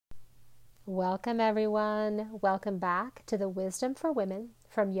Welcome, everyone. Welcome back to the Wisdom for Women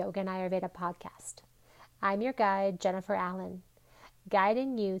from Yoga and Ayurveda podcast. I'm your guide, Jennifer Allen,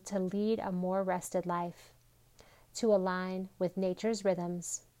 guiding you to lead a more rested life, to align with nature's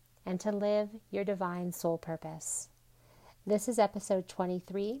rhythms, and to live your divine soul purpose. This is episode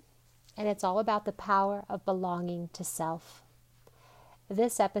 23, and it's all about the power of belonging to self.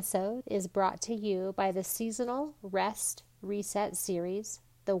 This episode is brought to you by the seasonal Rest Reset series,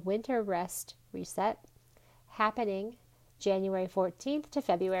 the Winter Rest Reset, happening January 14th to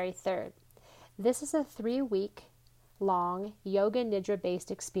February 3rd. This is a 3-week long Yoga Nidra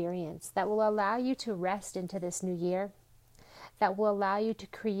based experience that will allow you to rest into this new year, that will allow you to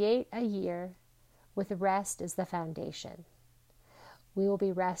create a year with rest as the foundation. We will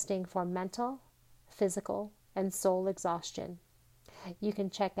be resting for mental, physical, and soul exhaustion. You can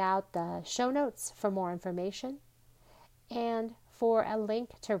check out the show notes for more information and for a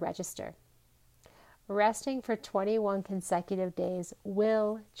link to register. Resting for 21 consecutive days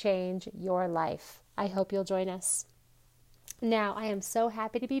will change your life. I hope you'll join us. Now, I am so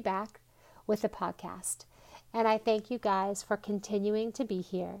happy to be back with the podcast, and I thank you guys for continuing to be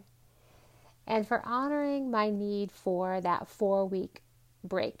here and for honoring my need for that 4-week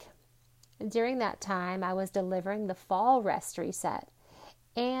break. During that time, I was delivering the Fall Rest Reset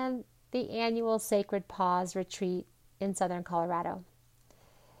and the annual Sacred Pause Retreat in Southern Colorado.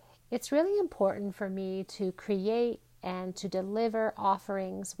 It's really important for me to create and to deliver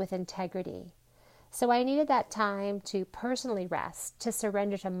offerings with integrity. So I needed that time to personally rest, to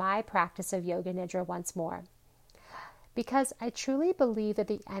surrender to my practice of Yoga Nidra once more. Because I truly believe that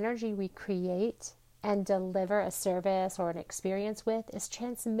the energy we create and deliver a service or an experience with is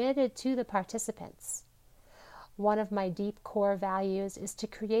transmitted to the participants. One of my deep core values is to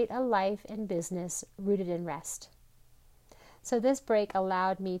create a life and business rooted in rest. So this break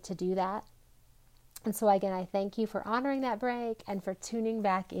allowed me to do that. And so again, I thank you for honoring that break and for tuning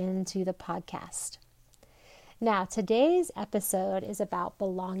back into the podcast. Now, today's episode is about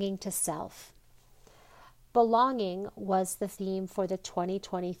belonging to self. Belonging was the theme for the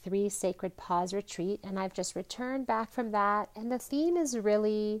 2023 Sacred Pause Retreat, and I've just returned back from that. And the theme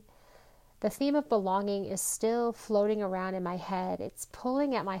of belonging is still floating around in my head. It's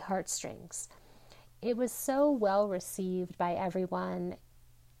pulling at my heartstrings. It was so well received by everyone,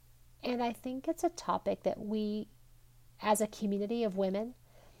 and I think it's a topic that we, as a community of women,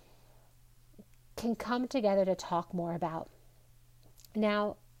 can come together to talk more about.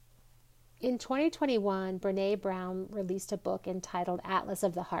 Now, in 2021, Brené Brown released a book entitled Atlas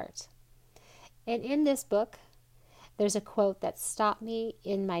of the Heart. And in this book, there's a quote that stopped me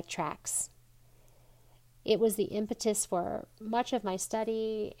in my tracks. It was the impetus for much of my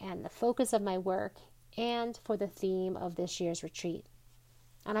study and the focus of my work and for the theme of this year's retreat.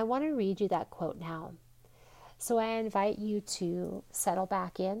 And I want to read you that quote now. So I invite you to settle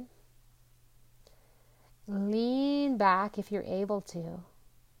back in, lean back if you're able to,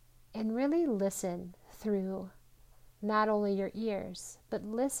 and really listen through not only your ears, but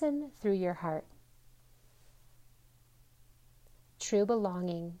listen through your heart. True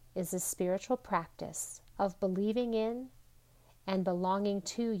belonging is a spiritual practice of believing in and belonging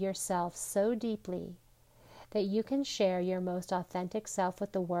to yourself so deeply that you can share your most authentic self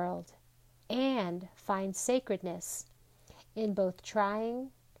with the world and find sacredness in both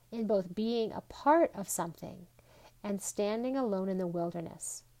being a part of something and standing alone in the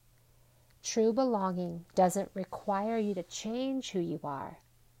wilderness. True belonging doesn't require you to change who you are.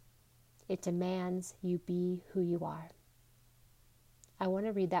 It demands you be who you are. I want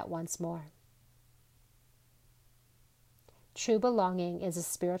to read that once more. True belonging is a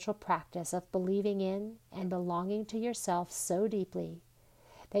spiritual practice of believing in and belonging to yourself so deeply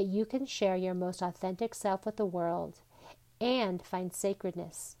that you can share your most authentic self with the world and find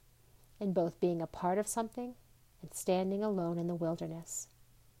sacredness in both being a part of something and standing alone in the wilderness.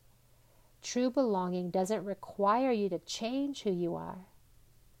 True belonging doesn't require you to change who you are.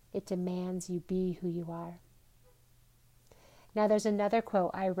 It demands you be who you are. Now, there's another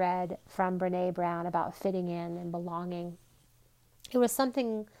quote I read from Brené Brown about fitting in and belonging. It was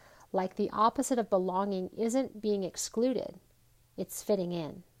something like the opposite of belonging isn't being excluded, it's fitting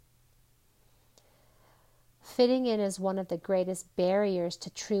in. Fitting in is one of the greatest barriers to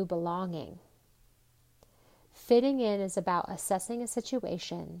true belonging. Fitting in is about assessing a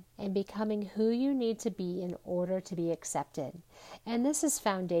situation and becoming who you need to be in order to be accepted. And this is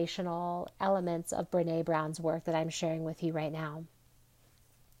foundational elements of Brené Brown's work that I'm sharing with you right now.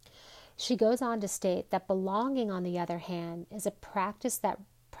 She goes on to state that belonging, on the other hand, is a practice that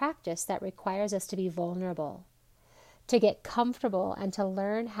requires us to be vulnerable, to get comfortable and to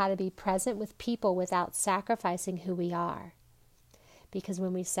learn how to be present with people without sacrificing who we are. Because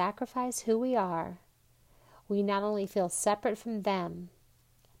when we sacrifice who we are, we not only feel separate from them,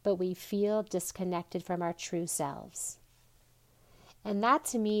 but we feel disconnected from our true selves. And that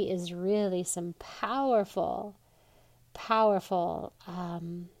to me is really some powerful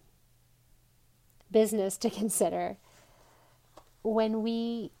business to consider. When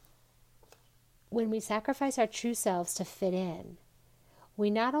we sacrifice our true selves to fit in, we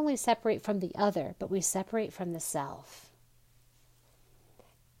not only separate from the other, but we separate from the self.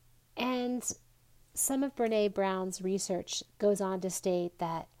 And some of Brené Brown's research goes on to state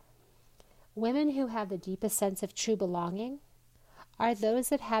that women who have the deepest sense of true belonging are those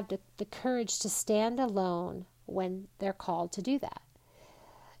that have the courage to stand alone when they're called to do that.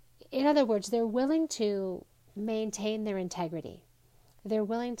 In other words, they're willing to maintain their integrity. They're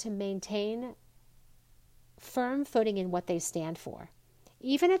willing to maintain firm footing in what they stand for,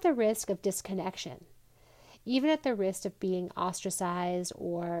 even at the risk of disconnection, even at the risk of being ostracized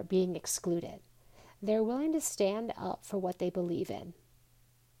or being excluded. They're willing to stand up for what they believe in.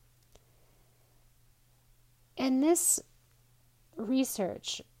 And this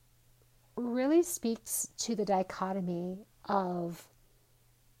research really speaks to the dichotomy of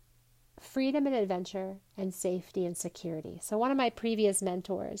freedom and adventure and safety and security. So one of my previous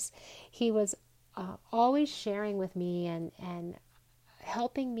mentors, he was always sharing with me and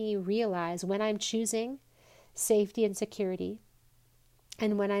helping me realize when I'm choosing safety and security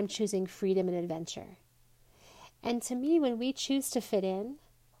and when I'm choosing freedom and adventure. And to me, when we choose to fit in,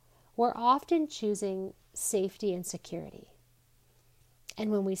 we're often choosing safety and security. And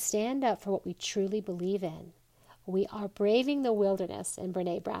when we stand up for what we truly believe in, we are braving the wilderness, in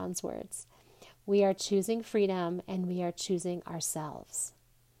Brené Brown's words. We are choosing freedom and we are choosing ourselves.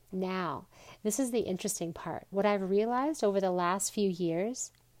 Now, this is the interesting part. What I've realized over the last few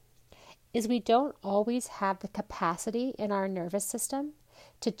years is we don't always have the capacity in our nervous system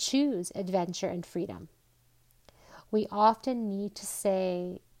to choose adventure and freedom. We often need to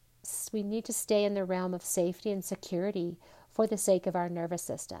stay in the realm of safety and security for the sake of our nervous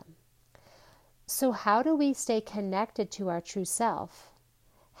system. So how do we stay connected to our true self?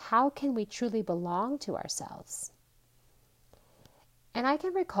 How can we truly belong to ourselves? And I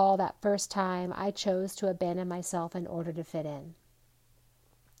can recall that first time I chose to abandon myself in order to fit in.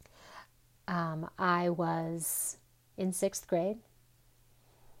 I was in 6th grade.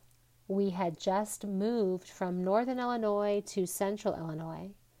 We had just moved from Northern Illinois to Central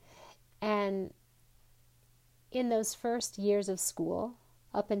Illinois. And in those first years of school,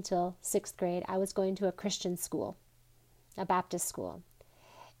 up until 6th grade, I was going to a Christian school, a Baptist school.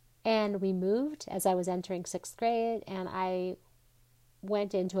 And we moved as I was entering 6th grade, and I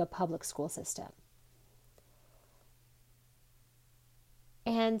went into a public school system.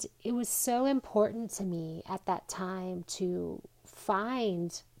 And it was so important to me at that time to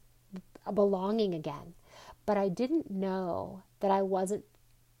find a belonging again. But I didn't know that I wasn't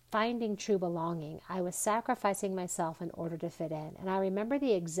finding true belonging. I was sacrificing myself in order to fit in. And I remember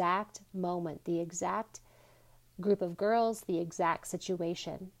the exact moment, the exact group of girls, the exact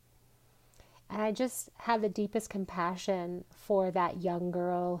situation. And I just have the deepest compassion for that young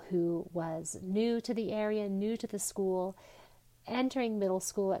girl who was new to the area, new to the school, entering middle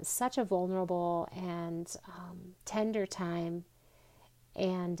school at such a vulnerable and tender time.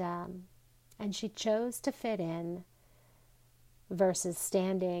 And she chose to fit in versus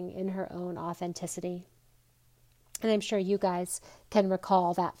standing in her own authenticity. And I'm sure you guys can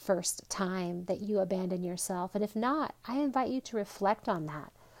recall that first time that you abandoned yourself. And if not, I invite you to reflect on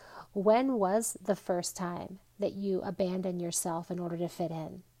that. When was the first time that you abandoned yourself in order to fit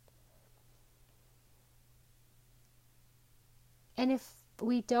in? And if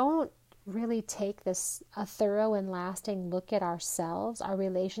we don't really take a thorough and lasting look at ourselves, our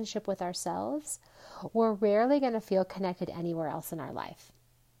relationship with ourselves, we're rarely going to feel connected anywhere else in our life.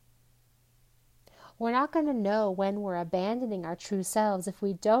 We're not going to know when we're abandoning our true selves if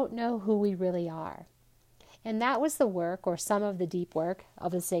we don't know who we really are. And that was the work, or some of the deep work,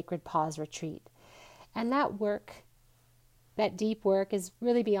 of the Sacred Pause Retreat. And that deep work is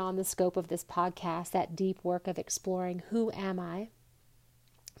really beyond the scope of this podcast, that deep work of exploring who am I.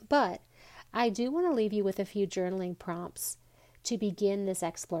 But I do want to leave you with a few journaling prompts to begin this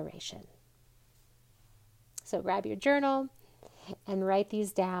exploration. So grab your journal and write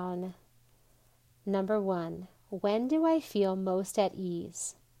these down. Number 1, when do I feel most at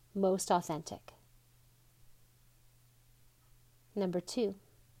ease, most authentic? Number 2,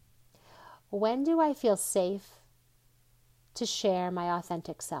 when do I feel safe to share my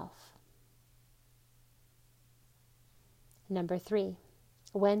authentic self? Number 3,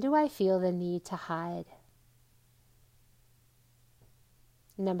 when do I feel the need to hide?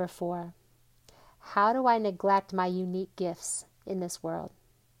 Number 4, how do I neglect my unique gifts in this world?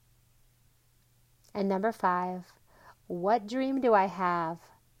 And number 5, what dream do I have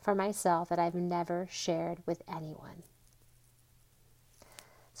for myself that I've never shared with anyone?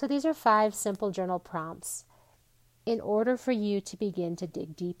 So these are 5 simple journal prompts in order for you to begin to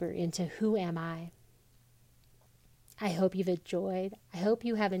dig deeper into who am I? I hope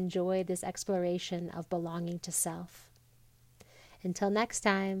you have enjoyed this exploration of belonging to self. Until next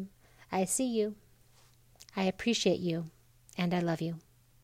time, I see you, I appreciate you, and I love you.